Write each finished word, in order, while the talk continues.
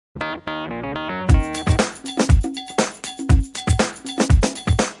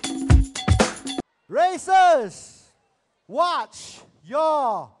Racers, watch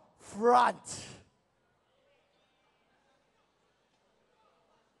your front.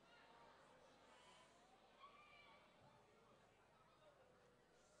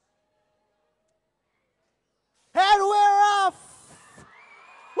 And we're off!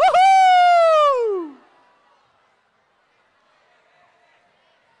 Woohoo!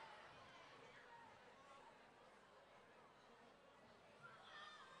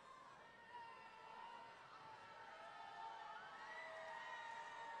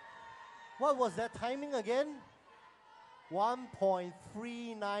 What was that timing again?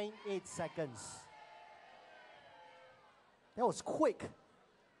 1.398 seconds. That was quick.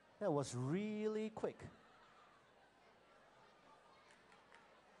 That was really quick.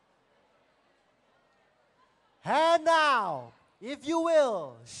 And now, if you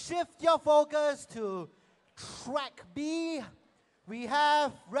will, shift your focus to track B. We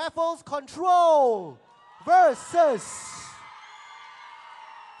have Raffles Control versus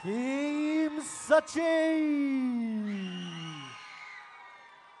Team Sachi.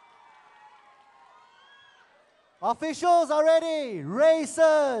 Officials are ready.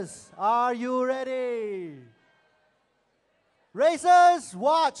 Racers, are you ready? Racers,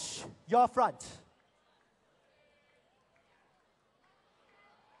 watch your front.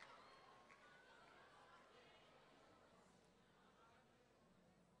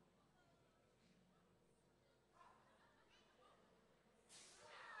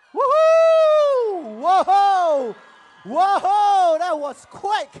 Woohoo! Whoa! Whoa! That was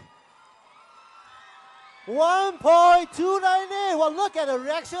quick! 1.298. Well, look at the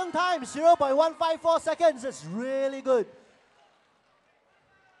reaction time, 0.154 seconds. It's really good.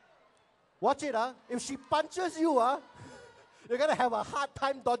 Watch it, huh? If she punches you, you're going to have a hard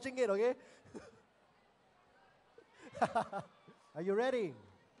time dodging it, okay? Are you ready?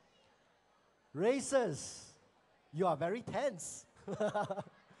 Racers, you are very tense.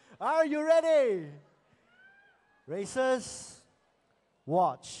 Are you ready? Racers,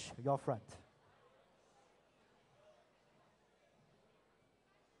 watch your front.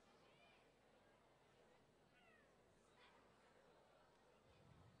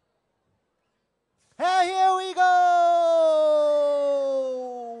 Hey, here we go!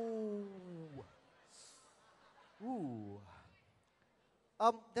 Ooh.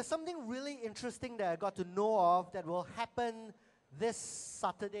 There's something really interesting that I got to know of that will happen this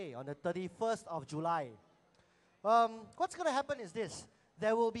Saturday on the 31st of July. What's going to happen is this.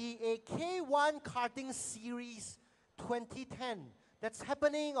 There will be a K1 Karting Series 2010 that's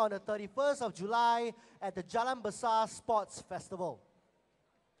happening on the 31st of July at the Jalan Besar Sports Festival.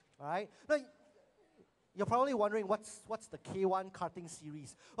 All right? Now, you're probably wondering what's the K1 Karting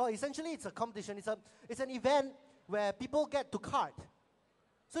Series. Well, essentially it's a competition. It's an event where people get to kart.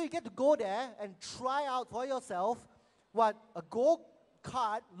 So you get to go there and try out for yourself what a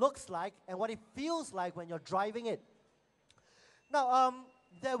go-kart looks like and what it feels like when you're driving it. Now,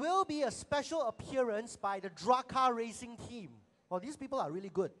 there will be a special appearance by the Draka Racing team. Well, these people are really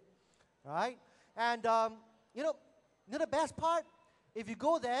good, right? And you know the best part? If you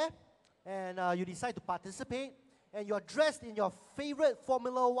go there and you decide to participate and you're dressed in your favorite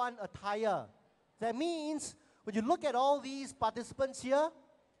Formula One attire, that means when you look at all these participants here,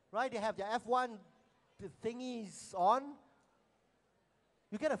 right, they have their F1 thingies on,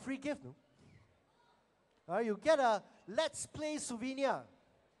 you get a free gift, no? You get a Let's Play souvenir.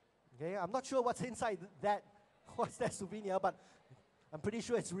 Okay, I'm not sure what's inside what's that souvenir, but I'm pretty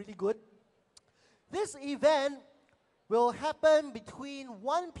sure it's really good. This event will happen between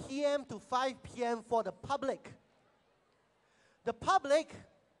 1 p.m. to 5 p.m. for the public. The public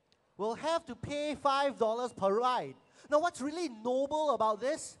will have to pay $5 per ride. Now, what's really noble about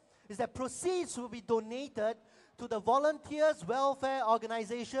this is that proceeds will be donated to the Volunteers Welfare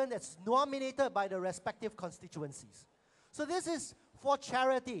Organization that's nominated by the respective constituencies. So this is for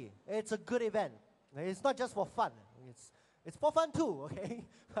charity. It's a good event. It's not just for fun. It's for fun too, okay?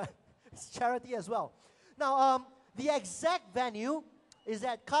 It's charity as well. Now, the exact venue is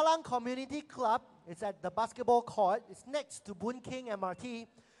at Kallang Community Club. It's at the basketball court. It's next to Boon King MRT.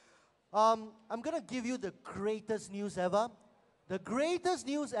 I'm going to give you the greatest news ever. The greatest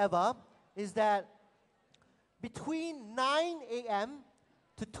news ever is that between 9 a.m.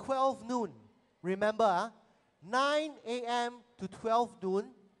 to 12 noon, remember, 9 a.m. to 12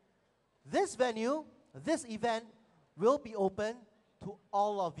 noon, this venue, this event will be open to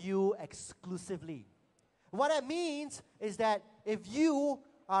all of you exclusively. What that means is that if you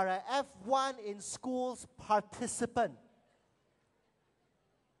are an F1 in schools participant,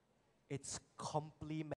 it's complimentary.